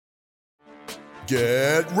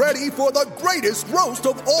Get ready for the greatest roast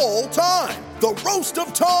of all time, the Roast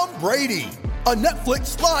of Tom Brady, a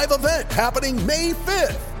Netflix live event happening May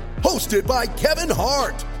 5th. Hosted by Kevin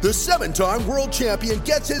Hart, the 7-time world champion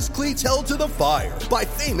gets his cleats held to the fire by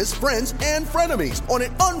famous friends and frenemies on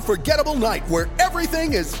an unforgettable night where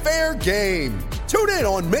everything is fair game. Tune in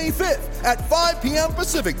on May 5th at 5 p.m.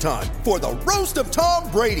 Pacific time for the Roast of Tom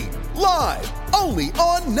Brady, live only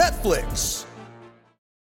on Netflix.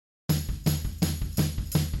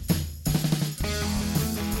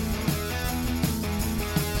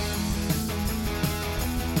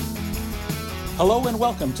 Hello and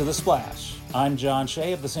welcome to The Splash. I'm John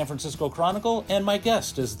Shea of the San Francisco Chronicle, and my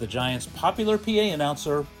guest is the Giants' popular PA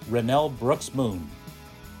announcer, Rennell Brooks Moon.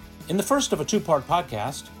 In the first of a two-part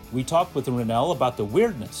podcast, we talked with Rennell about the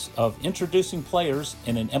weirdness of introducing players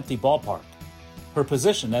in an empty ballpark, her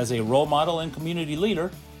position as a role model and community leader,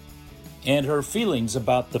 and her feelings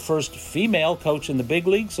about the first female coach in the big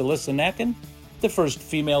leagues, Alyssa Nakken, the first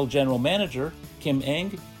female general manager, Kim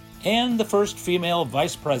Ng, and the first female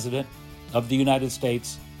vice president of the United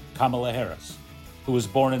States, Kamala Harris, who was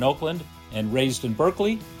born in Oakland and raised in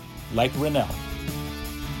Berkeley, like Rennell.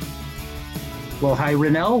 Well, hi,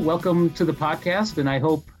 Rennell. Welcome to the podcast, and I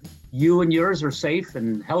hope you and yours are safe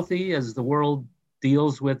and healthy as the world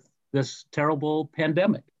deals with this terrible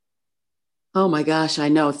pandemic. Oh my gosh, I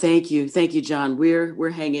know. Thank you, John. We're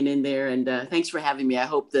hanging in there, and thanks for having me. I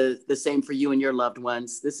hope the same for you and your loved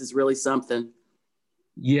ones. This is really something.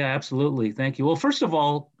 Yeah, absolutely. Thank you. Well, first of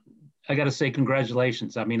all, I got to say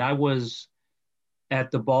congratulations. I mean, I was at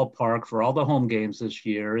the ballpark for all the home games this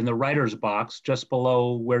year in the writer's box, just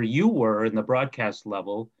below where you were in the broadcast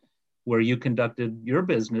level, where you conducted your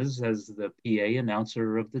business as the PA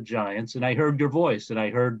announcer of the Giants. And I heard your voice, and I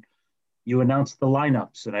heard you announce the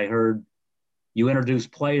lineups, and I heard you introduce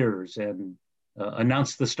players and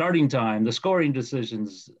announce the starting time, the scoring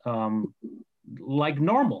decisions, like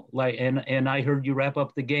normal. And I heard you wrap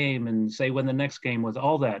up the game and say when the next game was,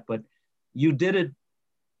 all that. But you did it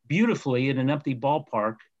beautifully in an empty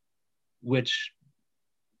ballpark, which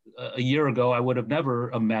a year ago I would have never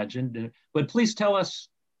imagined. But please tell us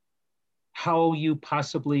how you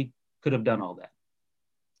possibly could have done all that.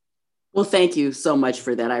 Well, thank you so much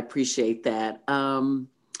for that. I appreciate that.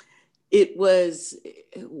 It was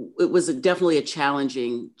definitely a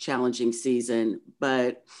challenging season,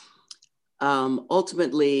 but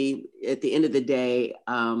ultimately, at the end of the day,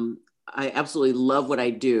 I absolutely love what I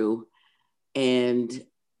do. And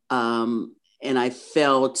I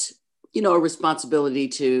felt, a responsibility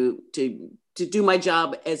to do my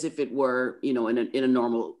job as if it were, in a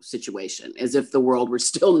normal situation, as if the world were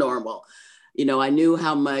still normal. I knew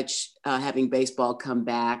how much having baseball come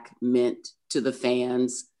back meant to the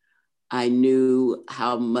fans. I knew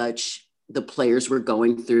how much the players were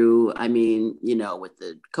going through. I mean, with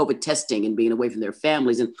the COVID testing and being away from their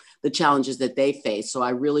families and the challenges that they face. So I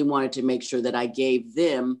really wanted to make sure that I gave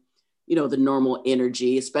them the normal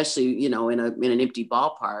energy, especially, in an empty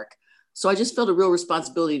ballpark. So I just felt a real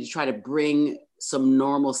responsibility to try to bring some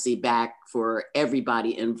normalcy back for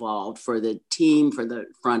everybody involved, for the team, for the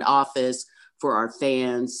front office, for our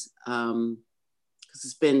fans, because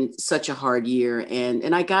it's been such a hard year.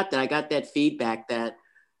 And I got that. I got that feedback that,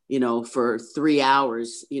 for 3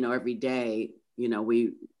 hours, every day,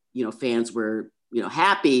 we, fans were,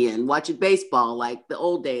 happy and watching baseball like the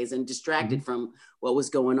old days and distracted from what was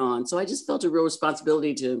going on. So I just felt a real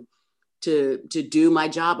responsibility to do my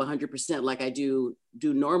job 100% like I do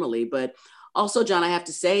normally. But also, John, I have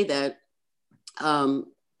to say that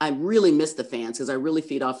I really miss the fans because I really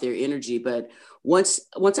feed off their energy. But once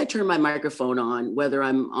I turn my microphone on, whether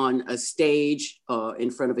I'm on a stage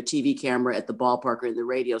in front of a TV camera at the ballpark or in the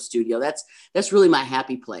radio studio, that's really my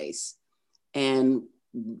happy place. And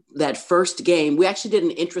that first game, we actually did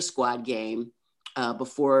an intra-squad game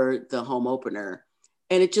before the home opener.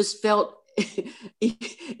 And it just felt,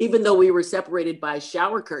 even though we were separated by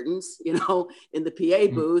shower curtains, in the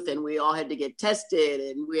PA booth, and we all had to get tested,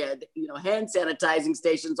 and we had, hand sanitizing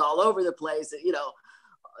stations all over the place,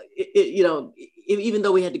 even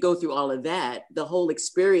though we had to go through all of that, the whole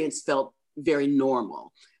experience felt very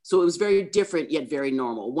normal. So it was very different, yet very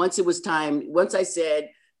normal. Once I said,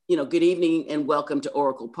 good evening and welcome to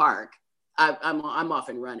Oracle Park, I'm off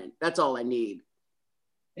and running. That's all I need.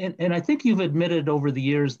 And I think you've admitted over the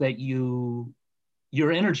years that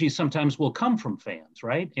your energy sometimes will come from fans,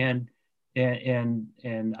 right? And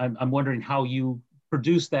I'm wondering how you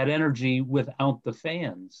produce that energy without the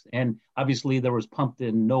fans. And obviously there was pumped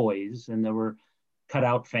in noise and there were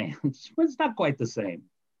cutout fans, but it's not quite the same.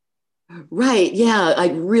 Right. Yeah, I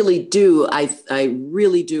really do. I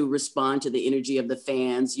really do respond to the energy of the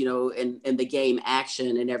fans, and the game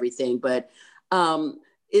action and everything. But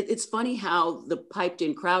it's funny how the piped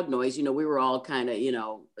in crowd noise, we were all kind of,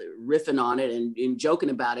 riffing on it and joking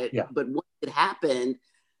about it. Yeah. But once it happened,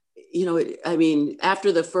 I mean,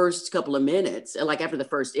 after the first couple of minutes, like after the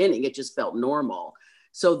first inning, it just felt normal.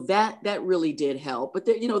 So that really did help. But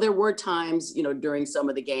there were times, during some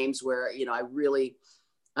of the games where,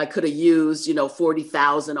 I could have used,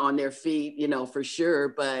 40,000 on their feet, for sure.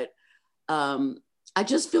 But I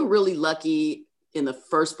just feel really lucky in the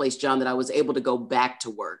first place, John, that I was able to go back to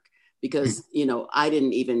work because,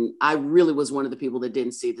 I really was one of the people that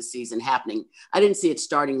didn't see the season happening. I didn't see it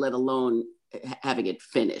starting, let alone having it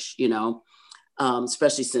finish,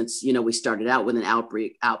 especially since, we started out with an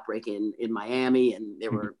outbreak in Miami, and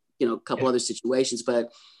there were, a couple other situations, but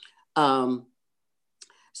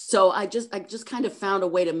so I just kind of found a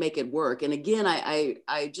way to make it work. And again,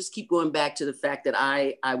 I just keep going back to the fact that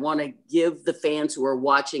I want to give the fans who are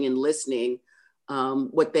watching and listening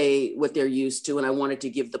what they're used to. And I wanted to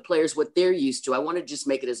give the players what they're used to. I want to just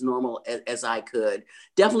make it as normal as I could.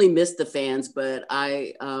 Definitely missed the fans, but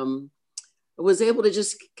I was able to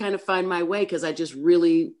just kind of find my way because I just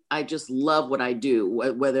love what I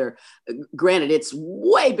do. Whether, granted, it's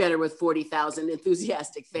way better with 40,000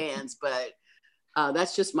 enthusiastic fans, but it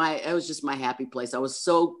was just my happy place. I was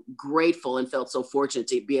so grateful and felt so fortunate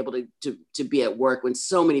to be able to be at work when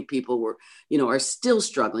so many people were, are still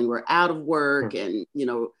struggling. We're out of work, and,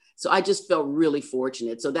 so I just felt really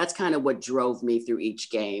fortunate. So that's kind of what drove me through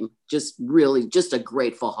each game. Just a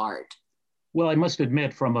grateful heart. Well, I must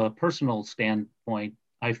admit, from a personal standpoint,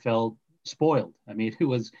 I felt spoiled. I mean, it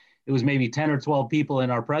was maybe 10 or 12 people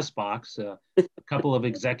in our press box, a couple of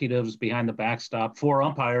executives behind the backstop, 4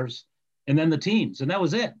 umpires, and then the teams, and that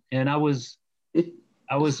was it. And I was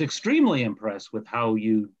extremely impressed with how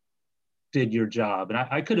you did your job. And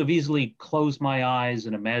I could have easily closed my eyes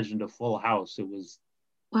and imagined a full house. It was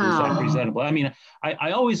that presentable. I mean,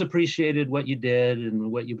 I always appreciated what you did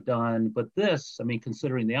and what you've done, but this, I mean,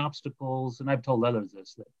 considering the obstacles, and I've told others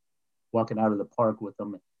this, that walking out of the park with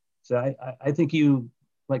them. So I think you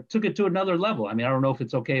took it to another level. I mean, I don't know if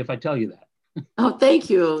it's okay if I tell you that. Oh, thank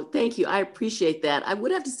you. Thank you. I appreciate that. I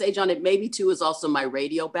would have to say, John, it maybe too is also my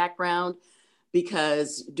radio background,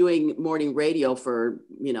 because doing morning radio for,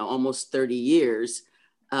 almost 30 years,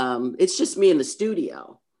 it's just me in the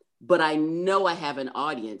studio, but I know I have an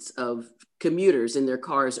audience of commuters in their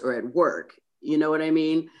cars or at work. You know what I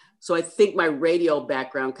mean? So I think my radio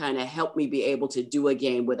background kind of helped me be able to do a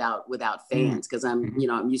game without fans, because I'm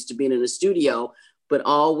used to being in a studio, but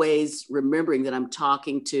always remembering that I'm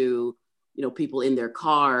talking to people in their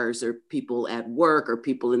cars or people at work or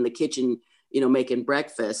people in the kitchen, making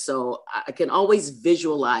breakfast. So I can always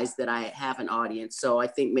visualize that I have an audience. So I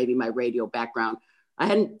think maybe my radio background, I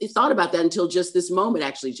hadn't thought about that until just this moment,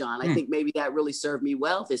 actually, John. I think maybe that really served me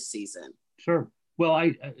well this season. Sure.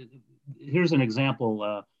 Well, here's an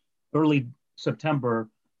example. Early September,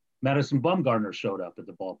 Madison Bumgarner showed up at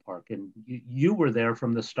the ballpark, and you were there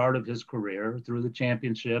from the start of his career through the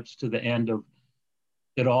championships to the end of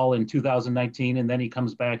it all in 2019, and then he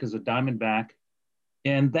comes back as a Diamondback.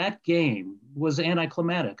 And that game was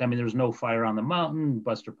anticlimactic. I mean, there was no fire on the mountain.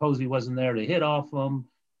 Buster Posey wasn't there to hit off him.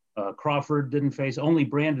 Crawford didn't face. Only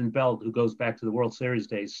Brandon Belt, who goes back to the World Series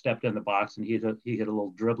days, stepped in the box, and he hit a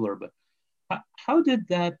little dribbler. But how did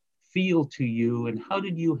that feel to you, and how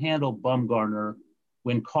did you handle Bumgarner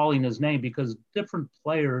when calling his name? Because different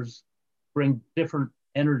players bring different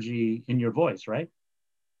energy in your voice, right?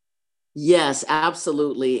 Yes,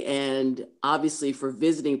 absolutely. And obviously for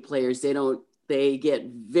visiting players, they get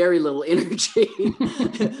very little energy,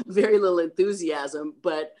 very little enthusiasm,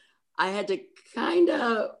 but I had to kind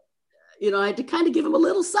of give him a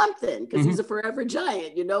little something because he's a forever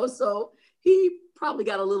Giant, so he probably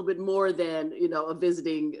got a little bit more than, a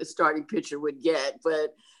visiting starting pitcher would get.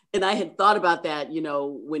 And I had thought about that,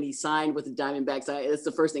 when he signed with the Diamondbacks. It's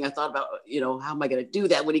the first thing I thought about, how am I going to do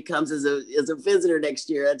that when he comes as a visitor next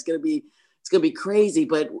year? It's going to be crazy.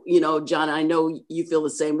 But, John, I know you feel the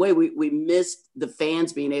same way. We missed the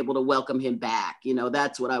fans being able to welcome him back.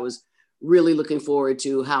 That's what I was really looking forward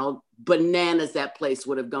to, how bananas that place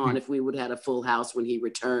would have gone if we would have had a full house when he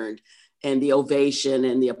returned, and the ovation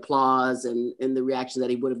and the applause and the reaction that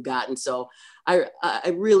he would have gotten. So I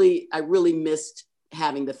really missed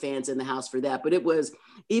having the fans in the house for that. But it was,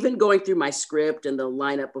 even going through my script and the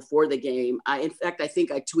lineup before the game, I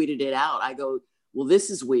think I tweeted it out. I go, well, this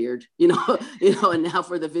is weird, and now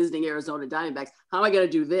for the visiting Arizona Diamondbacks, how am I going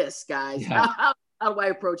to do this, guys? Yeah. How do I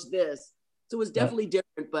approach this? So it was definitely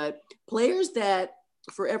different, but players that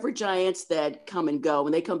forever Giants that come and go,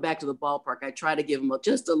 when they come back to the ballpark, I try to give them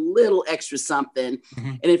just a little extra something.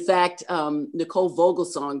 Mm-hmm. And in fact, Nicole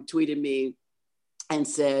Vogelsong tweeted me and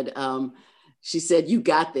said, she said, "You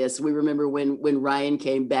got this. We remember when Ryan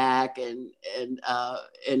came back and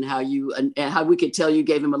how we could tell you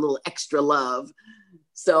gave him a little extra love."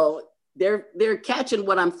 So they're catching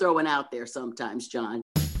what I'm throwing out there sometimes, John.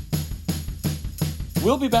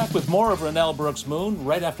 We'll be back with more of Ronnell Brooks Moon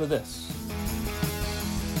right after this.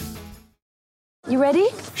 You ready?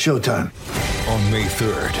 Showtime. On May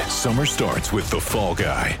 3rd, summer starts with The Fall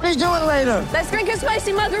Guy. Let's do it later. Let's drink a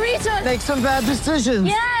spicy margarita. Make some bad decisions.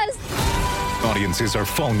 Yes. Audiences are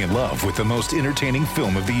falling in love with the most entertaining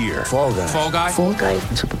film of the year. Fall Guy. Fall Guy? Fall Guy.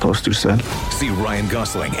 That's what the poster said. See Ryan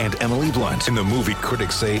Gosling and Emily Blunt in the movie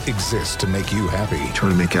critics say exists to make you happy.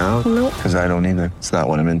 Trying to make it out? Nope. Because I don't either. It's not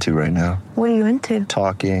what I'm into right now. What are you into?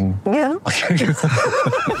 Talking. Yeah.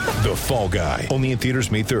 The Fall Guy. Only in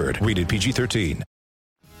theaters May 3rd. Rated PG-13.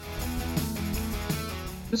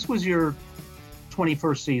 This was your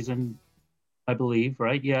 21st season, I believe,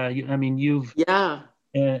 right? Yeah. You've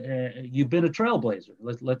been a trailblazer.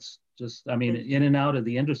 Let's just, in and out of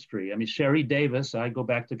the industry. Sherry Davis, I go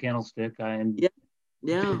back to Candlestick. Did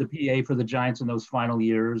the PA for the Giants in those final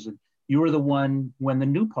years. And you were the one when the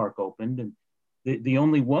new park opened, and the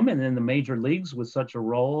only woman in the major leagues with such a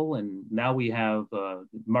role. And now we have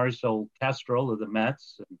Marisol Castro of the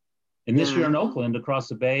Mets. And this year in Oakland, across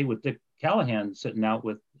the bay with Dick Callahan sitting out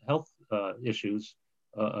with health issues,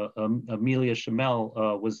 Amelia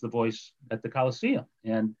Chamel was the voice at the Coliseum.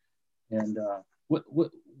 And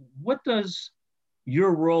what does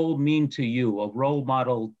your role mean to you, a role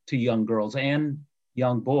model to young girls and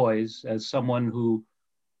young boys, as someone who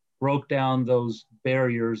broke down those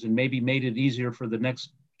barriers and maybe made it easier for the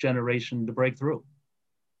next generation to break through?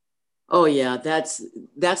 Oh yeah, that's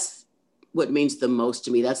what means the most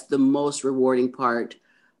to me. That's the most rewarding part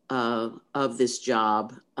of this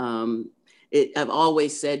job. I've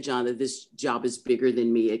always said, John, that this job is bigger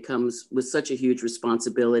than me. It comes with such a huge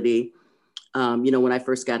responsibility. When I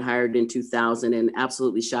first got hired in 2000, and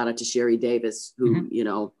absolutely shout out to Sherry Davis, who,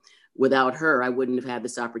 without her, I wouldn't have had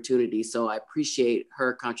this opportunity. So I appreciate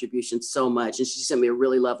her contribution so much. And she sent me a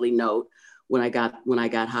really lovely note when I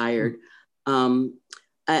got hired. And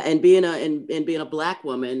being a Black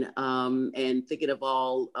woman, and thinking of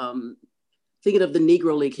the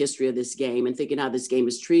Negro League history of this game, and thinking how this game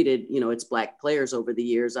is treated, its Black players over the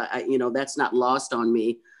years, that's not lost on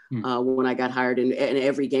me when I got hired in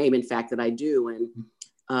every game, in fact, that I do.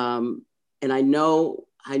 And I know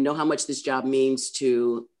how much this job means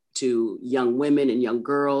to young women and young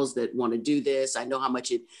girls that want to do this. I know how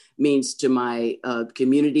much it means to my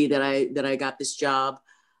community that I got this job.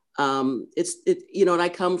 And I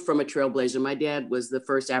come from a trailblazer. My dad was the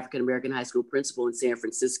first African-American high school principal in San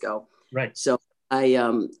Francisco. Right. So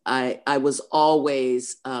I was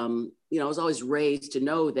always, I was always raised to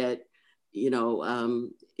know that,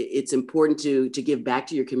 it's important to give back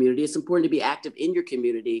to your community. It's important to be active in your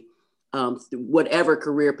community, whatever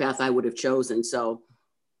career path I would have chosen. So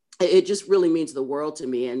it just really means the world to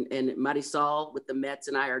me. And Marisol with the Mets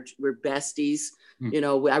and we're besties.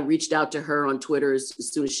 I reached out to her on Twitter as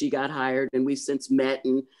soon as she got hired, and we've since met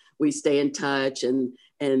and we stay in touch. And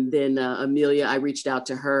then Amelia, I reached out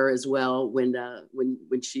to her as well when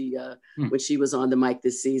she was on the mic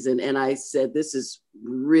this season. And I said, this is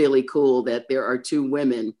really cool that there are two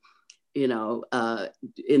women, in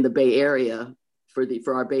the Bay Area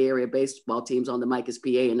for our Bay Area baseball teams on the mic as PA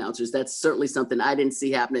announcers. That's certainly something I didn't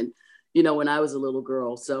see happening, when I was a little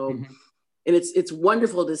girl. So, and it's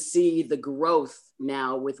wonderful to see the growth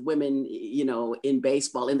now with women, in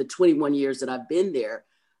baseball in the 21 years that I've been there.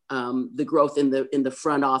 The growth in the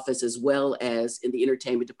front office, as well as in the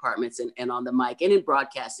entertainment departments and on the mic and in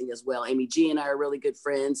broadcasting as well. Amy G and I are really good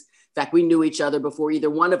friends. In fact, we knew each other before either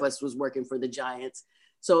one of us was working for the Giants.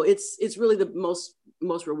 So it's really the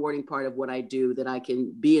most rewarding part of what I do, that I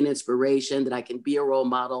can be an inspiration, that I can be a role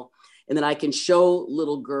model, and that I can show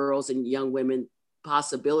little girls and young women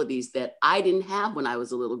possibilities that I didn't have when I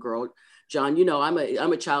was a little girl. John, I'm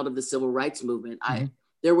a child of the civil rights movement.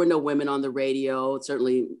 There were no women on the radio,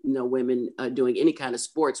 certainly no women doing any kind of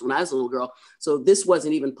sports when I was a little girl. So this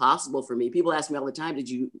wasn't even possible for me. People ask me all the time, did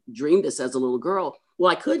you dream this as a little girl?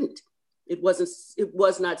 Well, I couldn't. It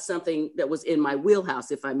was not something that was in my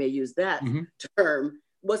wheelhouse, if I may use that term.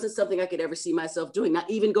 It wasn't something I could ever see myself doing, not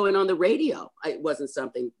even going on the radio. It wasn't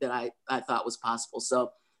something that I thought was possible.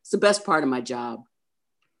 So it's the best part of my job.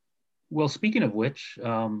 Well, speaking of which,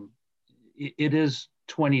 it is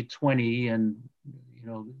 2020, and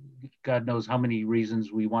God knows how many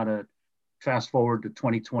reasons we want to fast forward to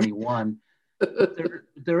 2021.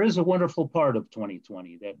 There is a wonderful part of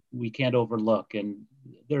 2020 that we can't overlook. And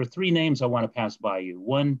there are three names I want to pass by you.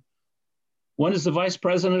 One is the vice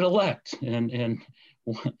president elect, and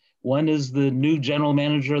one is the new general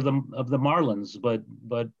manager of the Marlins.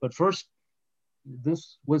 But first,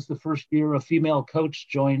 this was the first year a female coach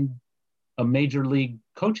joined a major league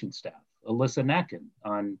coaching staff, Alyssa Natkin,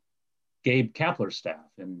 on Gabe Kapler's staff.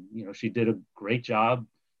 And, she did a great job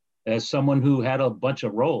as someone who had a bunch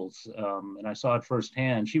of roles. And I saw it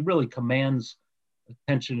firsthand. She really commands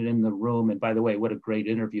attention in the room. And by the way, what a great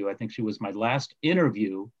interview. I think she was my last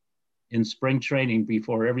interview in spring training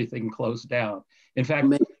before everything closed down. In fact,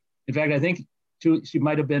 I think she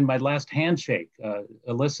might have been my last handshake.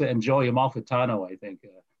 Alyssa and Joey Amalfitano, I think.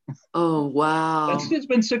 Oh, wow. It's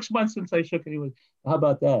been 6 months since I shook anyone. How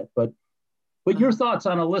about that? But your thoughts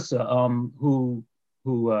on Alyssa, who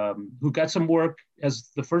got some work as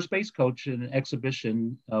the first base coach in an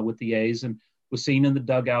exhibition with the A's and was seen in the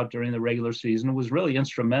dugout during the regular season and was really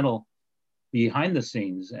instrumental behind the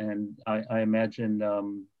scenes. And I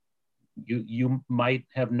imagine you might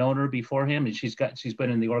have known her beforehand, and she's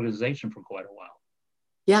been in the organization for quite a while.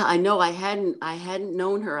 Yeah, I know. I hadn't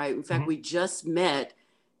known her. In fact, we just met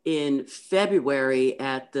in February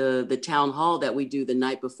at the town hall that we do the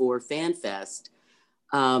night before Fan Fest.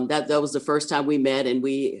 That was the first time we met, and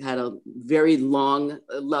we had a very long,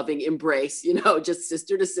 loving embrace, just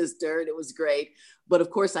sister to sister, and it was great. But of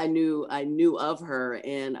course, I knew of her,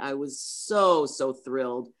 and I was so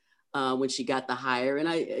thrilled when she got the hire. And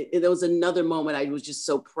there was another moment I was just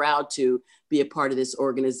so proud to be a part of this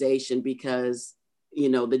organization because,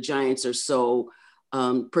 the Giants are so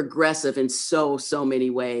progressive in so many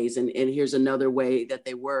ways. And here's another way that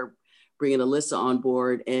they were bringing Alyssa on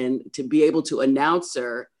board, and to be able to announce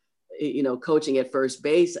her, coaching at first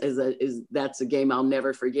base that's a game I'll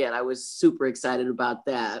never forget. I was super excited about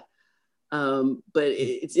that. But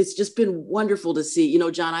it's just been wonderful to see,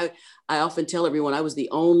 John, I often tell everyone I was the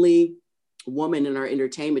only woman in our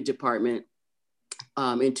entertainment department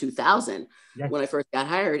in 2000 when I first got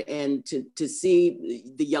hired. And to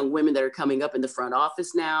see the young women that are coming up in the front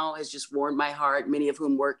office now has just warmed my heart, many of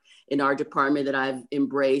whom work in our department that I've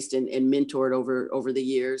embraced and mentored over the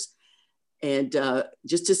years. And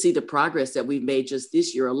just to see the progress that we've made just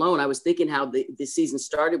this year alone. I was thinking how the season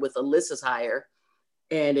started with Alyssa's hire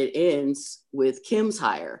and it ends with Kim's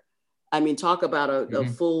hire. I mean, talk about a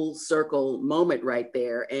full circle moment right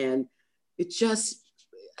there. And it's just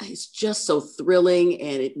so thrilling,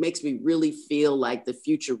 and it makes me really feel like the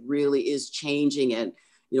future really is changing, and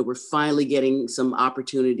we're finally getting some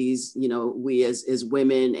opportunities we as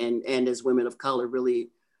women and as women of color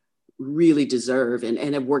really deserve and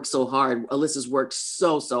have worked so hard. Alyssa's worked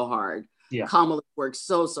so hard. Yeah. Kamala worked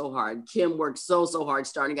so hard. Kim worked so hard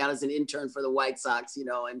starting out as an intern for the White Sox,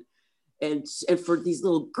 and for these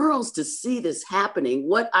little girls to see this happening,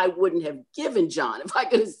 what I wouldn't have given, John, if I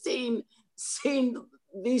could have seen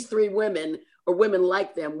these three women or women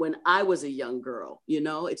like them when I was a young girl.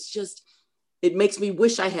 It's just, it makes me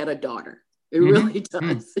wish I had a daughter. It really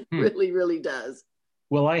does. It really does.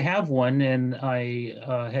 Well, I have one, and I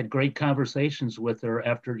had great conversations with her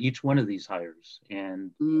after each one of these hires,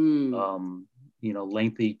 and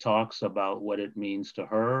lengthy talks about what it means to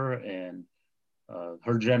her and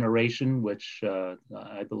her generation, which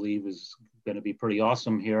I believe is going to be pretty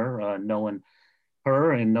awesome here, knowing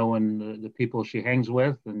her and knowing the people she hangs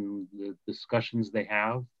with and the discussions they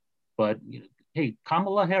have. But hey,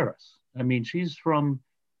 Kamala Harris, I mean, she's from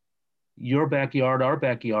your backyard, our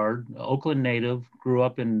backyard, Oakland native, grew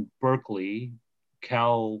up in Berkeley,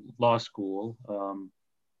 Cal Law School,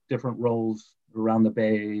 different roles around the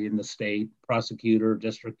Bay, in the state, prosecutor,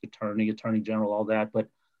 district attorney, attorney general, all that.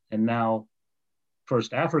 And now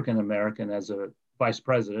first African-American as a vice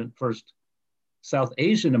president, first South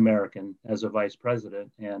Asian American as a vice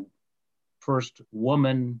president, and first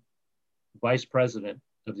woman vice president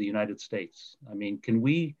of the United States. I mean, can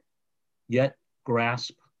we yet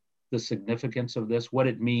grasp the significance of this, what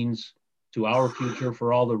it means to our future,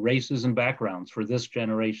 for all the races and backgrounds, for this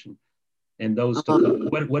generation and those to come,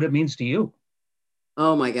 what it means to you?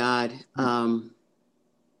 Oh my God.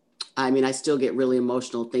 I mean, I still get really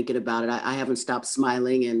emotional thinking about it. I haven't stopped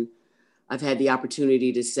smiling, and I've had the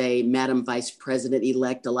opportunity to say Madam Vice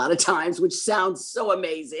President-elect a lot of times, which sounds so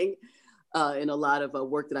amazing in a lot of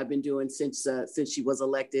work that I've been doing since she was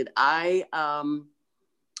elected.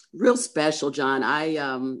 Real special, John.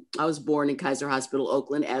 I was born in Kaiser Hospital,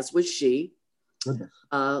 Oakland, as was she.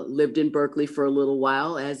 Lived in Berkeley for a little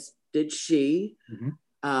while, as did she.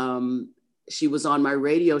 She was on my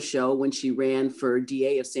radio show when she ran for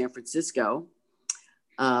DA of San Francisco.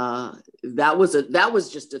 that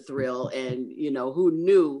was just a thrill. And, who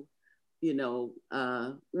knew,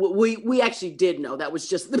 we actually did know that was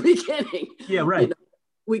just the beginning. Yeah, right.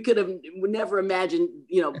 We could have never imagined,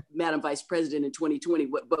 Madam Vice President in 2020,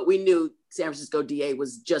 but we knew San Francisco DA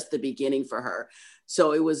was just the beginning for her.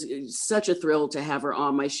 So it was such a thrill to have her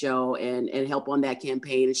on my show and help on that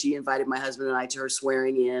campaign. And she invited my husband and I to her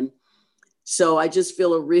swearing in. So I just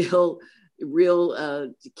feel a real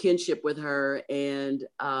kinship with her. And,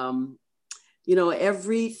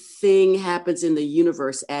 everything happens in the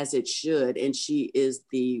universe as it should. And she is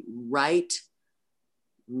the right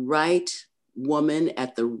woman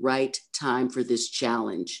at the right time for this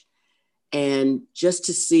challenge. And just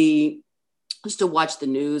to watch the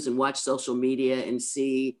news and watch social media and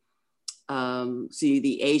see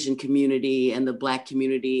the Asian community and the Black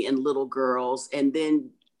community and little girls, and then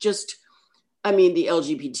the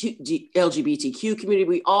LGBTQ community,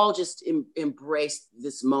 we all just embraced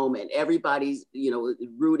this moment. Everybody's,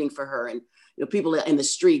 rooting for her, and, people in the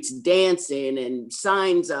streets dancing and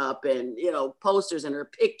signs up and, posters and her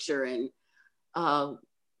picture. And,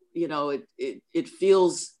 it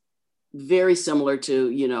feels very similar to,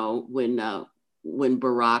 when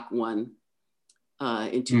Barack won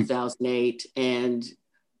in 2008, and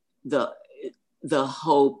the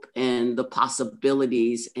hope and the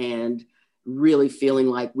possibilities, and really feeling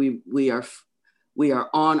like we are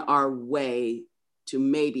on our way to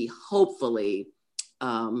maybe hopefully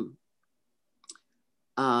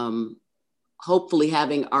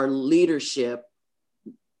having our leadership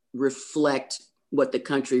reflect what the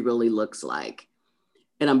country really looks like.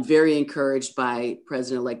 And I'm very encouraged by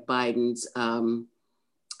President-elect Biden's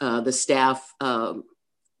the staff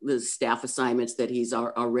assignments that he's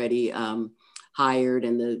already hired,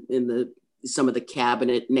 and some of the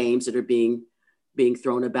cabinet names that are being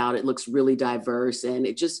thrown about. It looks really diverse, and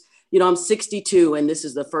it just, I'm 62, and this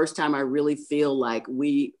is the first time I really feel like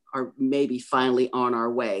we are maybe finally on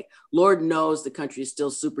our way. Lord knows the country is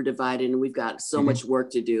still super divided, and we've got so much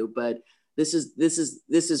work to do. But this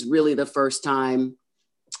is really the first time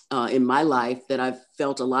in my life that I've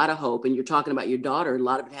felt a lot of hope. And you're talking about your daughter, and a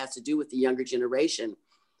lot of it has to do with the younger generation.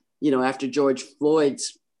 After George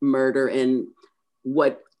Floyd's murder, and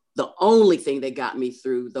the only thing that got me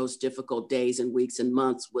through those difficult days and weeks and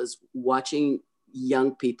months was watching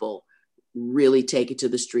young people really take it to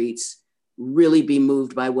the streets, really be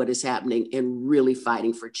moved by what is happening, and really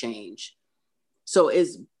fighting for change. So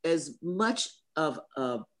as much of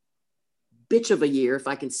a bitch of a year, if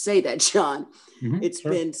I can say that, John, it's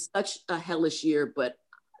been such a hellish year, but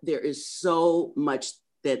there is so much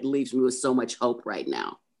that leaves me with so much hope right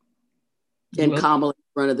now. And Kamala is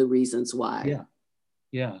one of the reasons why.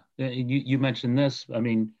 Yeah. You mentioned this. I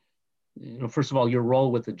mean, first of all, your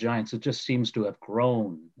role with the Giants, it just seems to have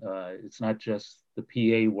grown. It's not just the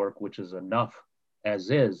PA work, which is enough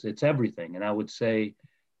as is, it's everything. And I would say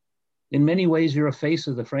in many ways, you're a face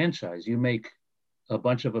of the franchise. You make a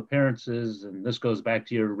bunch of appearances, and this goes back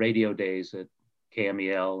to your radio days at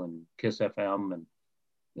KMEL and KISS FM.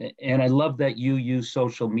 And I love that you use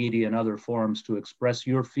social media and other forums to express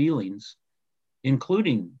your feelings,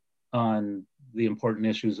 including on the important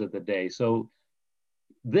issues of the day. So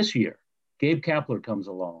this year, Gabe Kapler comes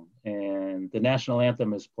along, and the national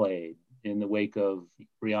anthem is played in the wake of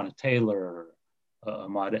Breonna Taylor,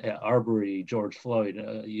 Ahmaud Arbery, George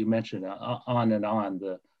Floyd. You mentioned on and on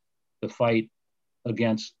the fight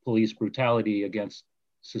against police brutality, against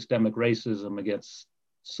systemic racism, against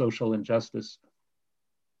social injustice.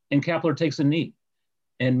 And Kapler takes a knee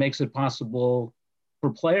and makes it possible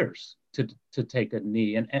for players to take a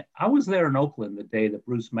knee. And I was there in Oakland the day that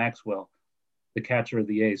Bruce Maxwell, the catcher of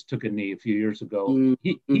the A's, took a knee a few years ago.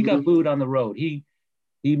 He got booed on the road. He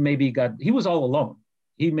was all alone.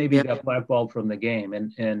 He maybe got blackballed from the game.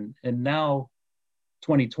 And now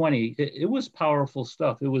 2020, it was powerful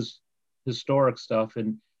stuff. It was historic stuff.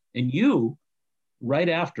 And you, right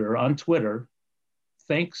after on Twitter,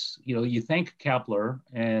 you thank Kapler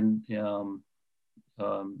and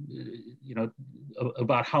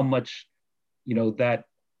about how much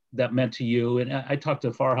that meant to you. And I talked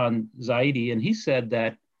to Farhan Zaidi, and he said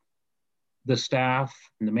that the staff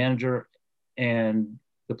and the manager and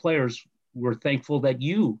the players were thankful that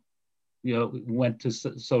you went to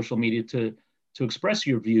social media to express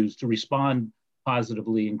your views, to respond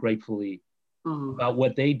positively and gratefully about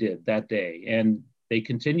what they did that day. And they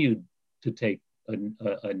continued to take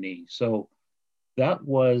a knee. So that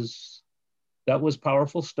was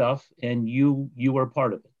powerful stuff, and you were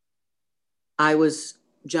part of it.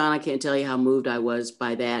 John, I can't tell you how moved I was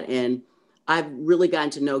by that. And I've really gotten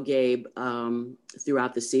to know Gabe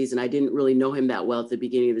throughout the season. I didn't really know him that well at the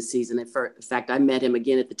beginning of the season. In fact, I met him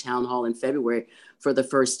again at the town hall in February for the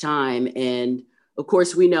first time. And of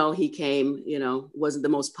course, we know he came, wasn't the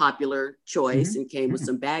most popular choice and came with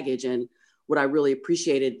some baggage. And what I really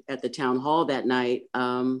appreciated at the town hall that night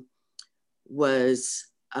was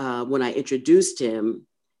when I introduced him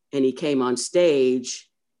and he came on stage,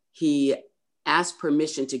 he asked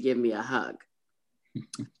permission to give me a hug.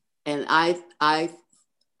 And I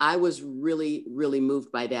was really, really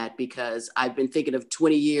moved by that, because I've been thinking of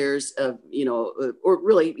 20 years of, or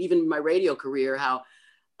really even my radio career, how,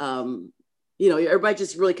 everybody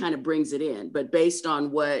just really kind of brings it in. But based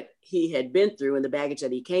on what he had been through and the baggage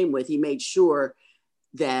that he came with, he made sure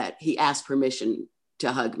that he asked permission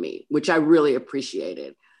to hug me, which I really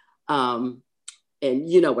appreciated. And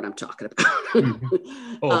you know what I'm talking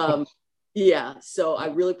about. Yeah, so I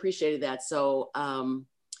really appreciated that. So,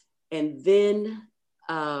 and then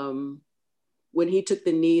when he took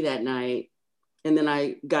the knee that night, and then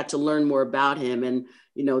I got to learn more about him, and,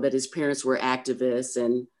 that his parents were activists,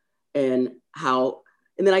 and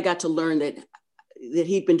then I got to learn that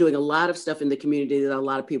he'd been doing a lot of stuff in the community that a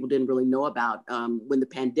lot of people didn't really know about when the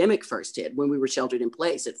pandemic first hit, when we were sheltered in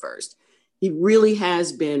place at first. He really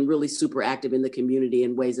has been really super active in the community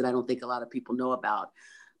in ways that I don't think a lot of people know about.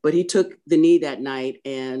 But he took the knee that night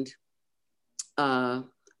and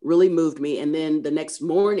really moved me. And then the next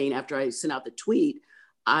morning, after I sent out the tweet,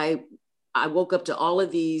 I woke up to all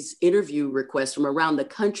of these interview requests from around the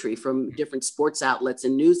country, from different sports outlets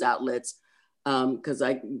and news outlets, because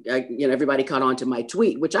everybody caught on to my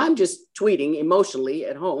tweet, which I'm just tweeting emotionally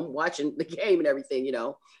at home, watching the game and everything,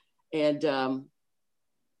 and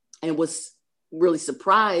was really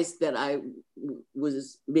surprised that I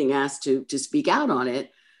was being asked to speak out on it.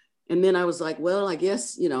 And then I was like, well, I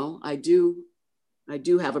guess, I do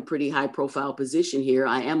have a pretty high profile position here.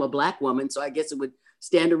 I am a Black woman, so I guess it would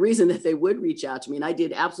stand to reason that they would reach out to me. And I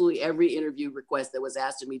did absolutely every interview request that was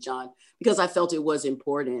asked of me, John, because I felt it was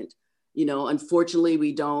important. Unfortunately,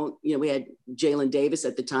 we don't, we had Jalen Davis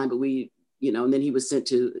at the time, but and then he was sent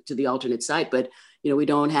to the alternate site, but, we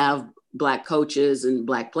don't have Black coaches and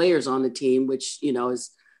Black players on the team, which,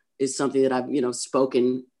 is something that I've,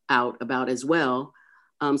 spoken out about as well.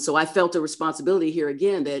 So I felt a responsibility here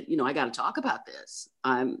again that, I got to talk about this.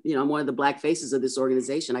 I'm one of the Black faces of this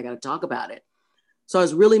organization. I got to talk about it. So I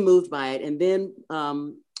was really moved by it. And then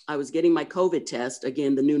I was getting my COVID test,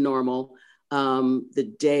 again, the new normal,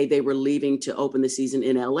 the day they were leaving to open the season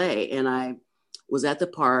in LA. And I was at the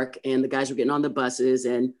park and the guys were getting on the buses,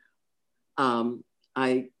 and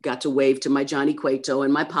I got to wave to my Johnny Cueto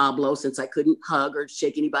and my Pablo, since I couldn't hug or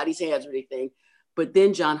shake anybody's hands or anything. But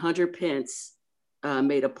then John Hunter Pence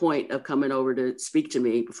made a point of coming over to speak to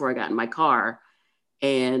me before I got in my car.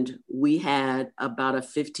 And we had about a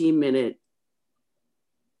 15-minute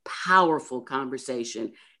powerful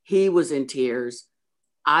conversation. He was in tears.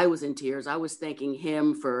 I was in tears. I was thanking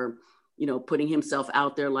him for, putting himself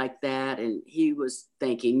out there like that. And he was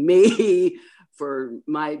thanking me for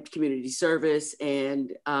my community service.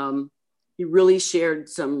 And he really shared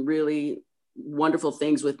some really wonderful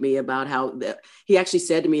things with me about how he actually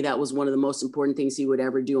said to me that was one of the most important things he would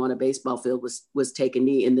ever do on a baseball field was take a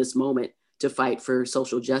knee in this moment to fight for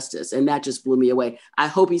social justice. And that just blew me away. I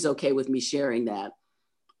hope he's okay with me sharing that.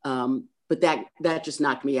 But that just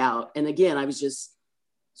knocked me out. And again, I was just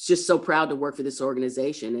so proud to work for this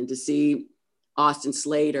organization and to see Austin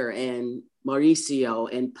Slater and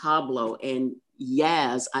Mauricio and Pablo and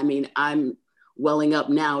Yaz. I mean, I'm welling up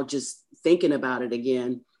now just thinking about it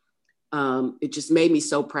again. It just made me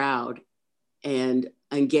so proud. And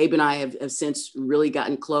Gabe and I have since really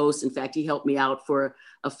gotten close. In fact, he helped me out for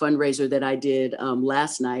a fundraiser that I did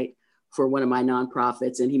last night for one of my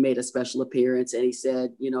nonprofits. And he made a special appearance and he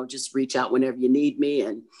said, just reach out whenever you need me.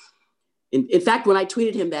 And in fact, when I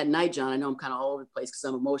tweeted him that night, John, I know I'm kind of all over the place because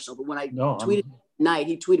I'm emotional, but when I tweeted that night,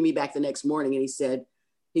 he tweeted me back the next morning and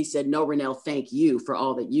he said, no, Rennell, thank you for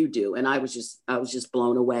all that you do. And I was just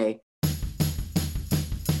blown away.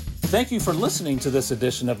 Thank you for listening to this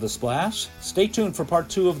edition of The Splash. Stay tuned for part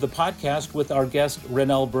 2 of the podcast with our guest,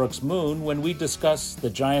 Rennell Brooks Moon, when we discuss the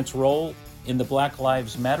Giants' role in the Black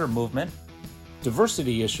Lives Matter movement,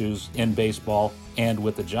 diversity issues in baseball and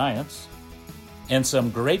with the Giants, and some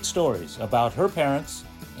great stories about her parents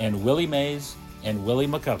and Willie Mays and Willie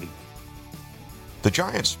McCovey. The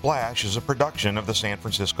Giant Splash is a production of the San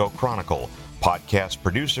Francisco Chronicle. Podcast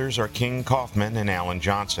producers are King Kaufman and Alan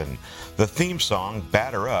Johnson. The theme song,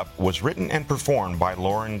 Batter Up, was written and performed by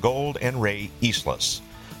Lauren Gold and Ray Eastless.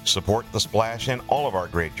 Support The Splash and all of our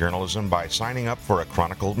great journalism by signing up for a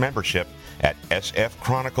Chronicle membership at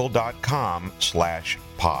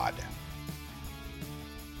sfchronicle.com/pod.